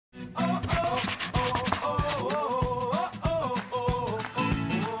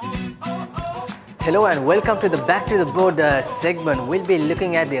Hello and welcome to the Back to the Board segment. We'll be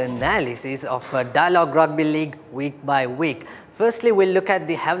looking at the analysis of Dialog Rugby League week by week. Firstly, we'll look at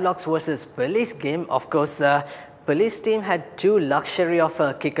the Havelocks versus Police game. Of course, Police team had two luxury of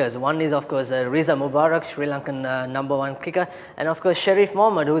kickers. One is of course Riza Mubarak, Sri Lankan #1 kicker, and of course Sharif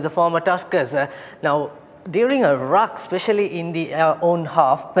Mohammed, who is a former Tuskers. Now, during a ruck, especially in the own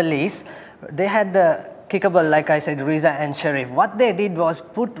half, Police, they had the kickable, like I said, Riza and Sharif. What they did was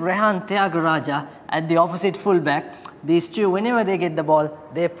put Rehan Tyagaraja at the opposite fullback. These two, whenever they get the ball,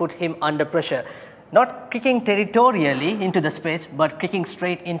 they put him under pressure. Not kicking territorially into the space, but kicking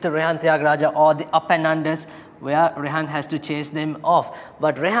straight into Rehan Tyagaraja or the up and unders, where Rehan has to chase them off.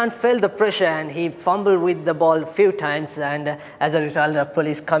 But Rehan felt the pressure and he fumbled with the ball a few times, and as a result, the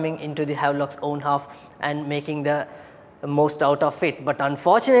Police coming into the Havelocks' own half and making the most out of it. But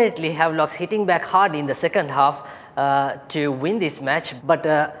unfortunately, Havelocks hitting back hard in the second half to win this match. But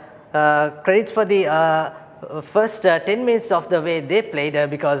credits for the first 10 minutes of the way they played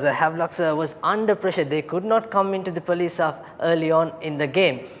because Havelocks was under pressure. They could not come into the Police half early on in the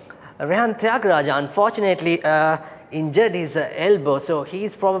game. Rehan Tyagaraja unfortunately injured his elbow, so he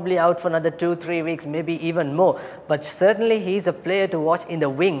is probably out for another 2-3 weeks, maybe even more. But certainly he is a player to watch in the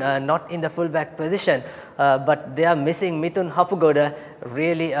wing, not in the fullback position. But they are missing Mithun Hapugoda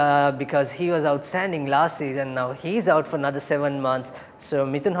really because he was outstanding last season. Now he is out for another 7 months, so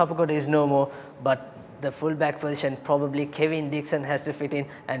Mithun Hapugoda is no more. But the fullback position, probably Kevin Dixon has to fit in,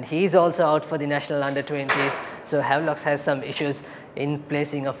 and he is also out for the national under-20s. So Havelocks has some issues in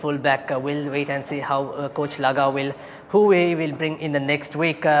placing a fullback. We'll wait and see how Coach Laga who he will bring in the next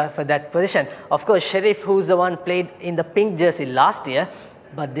week for that position. Of course, Sharif, who's the one played in the pink jersey last year,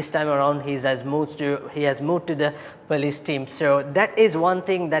 but this time around he has moved to the Police team. So that is one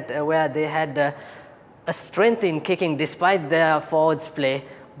thing that where they had a strength in kicking despite their forwards play.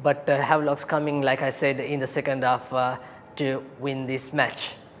 But Havelocks coming, like I said, in the second half to win this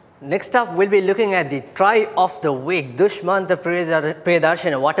match. Next up, we'll be looking at the try of the week. Dushmantha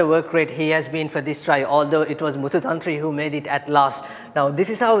Priyadarshana, what a work rate he has been for this try, although it was Muthu Tantri who made it at last. Now,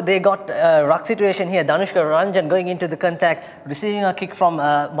 this is how they got a ruck situation here. Danushka Ranjan going into the contact, receiving a kick from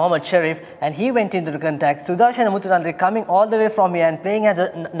Mohammad Sharif, and he went into the contact. Sudarshana Muthu Tantri coming all the way from here and playing as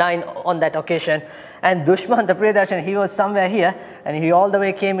a 9 on that occasion. And Dushmantha Priyadarshana, he was somewhere here, and he all the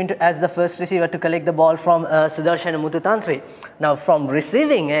way came into as the first receiver to collect the ball from Sudarshana Muthu Tantri. Now, from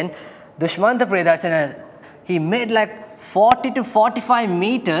receiving end, Dushmantha Priyadarshana, he made like 40 to 45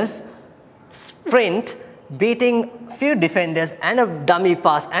 meters sprint, beating few defenders and a dummy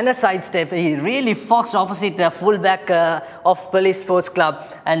pass and a sidestep. He really foxed opposite fullback of Police Sports Club,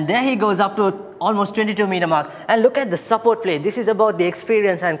 and there he goes up to almost 22-meter mark. And look at the support play. This is about the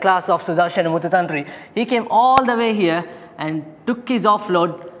experience and class of Sudarshana Muthu Tantri. He came all the way here and took his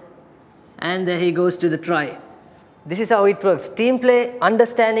offload, and there he goes to the try. This is how it works. Team play,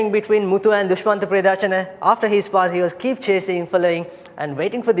 understanding between Muthu and Dushmantha Priyadarshana. After his pass, he was keep chasing, following, and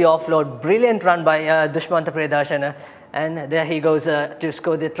waiting for the offload. Brilliant run by Dushmantha Priyadarshana. And there he goes to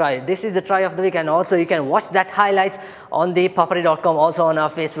score the try. This is the try of the week, and also you can watch that highlights on ThePapare.com, also on our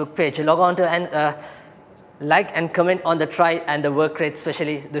Facebook page. Log on to and like and comment on the try and the work rate,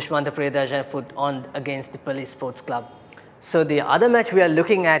 especially Dushmantha Priyadarshana put on against the Police Sports Club. So the other match we are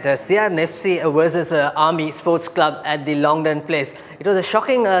looking at, CRNFC versus Army Sports Club at the Longdon Place. It was a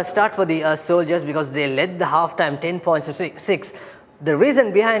shocking start for the Soldiers because they led the half-time 10 points to 6. The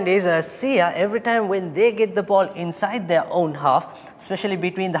reason behind is Sia, every time when they get the ball inside their own half, especially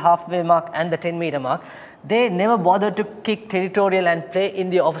between the halfway mark and the 10-meter mark, they never bothered to kick territorial and play in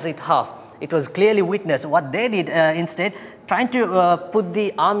the opposite half. It was clearly witnessed. What they did instead, trying to put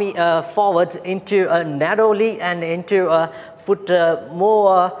the Army forwards into narrowly and into put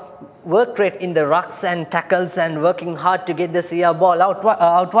more work rate in the rucks and tackles and working hard to get the Sia ball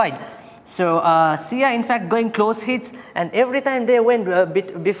out wide. So Sia in fact going close hits, and every time they went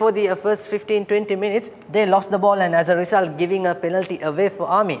before the first 15-20 minutes, they lost the ball, and as a result giving a penalty away for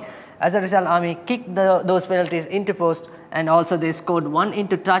Army. As a result, Army kicked those penalties into post, and also they scored 1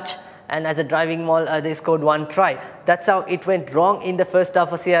 into touch, and as a driving maul, they scored 1 try. That's how it went wrong in the first half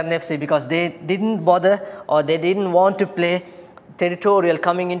for CRNFC, because they didn't bother or they didn't want to play territorial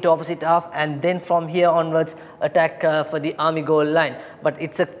coming into opposite half and then from here onwards attack for the Army goal line. But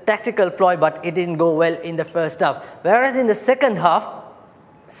it's a tactical ploy, but it didn't go well in the first half. Whereas in the second half,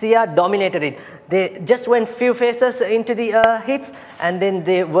 Sia dominated it. They just went few phases into the hits and then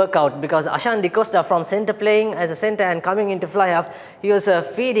they work out, because Ashan Di Costa from centre playing as a centre and coming into fly half, he was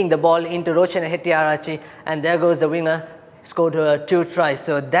feeding the ball into Rochana Hettiarachi, and there goes the winger scored 2 tries.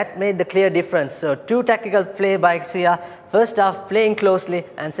 So that made the clear difference. So 2 tactical play by Sia. First half playing closely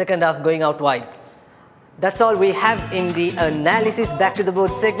and second half going out wide. That's all we have in the analysis. Back to the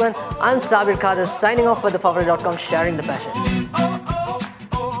board segment. I'm Sabir Khader signing off for ThePapare.com, sharing the passion.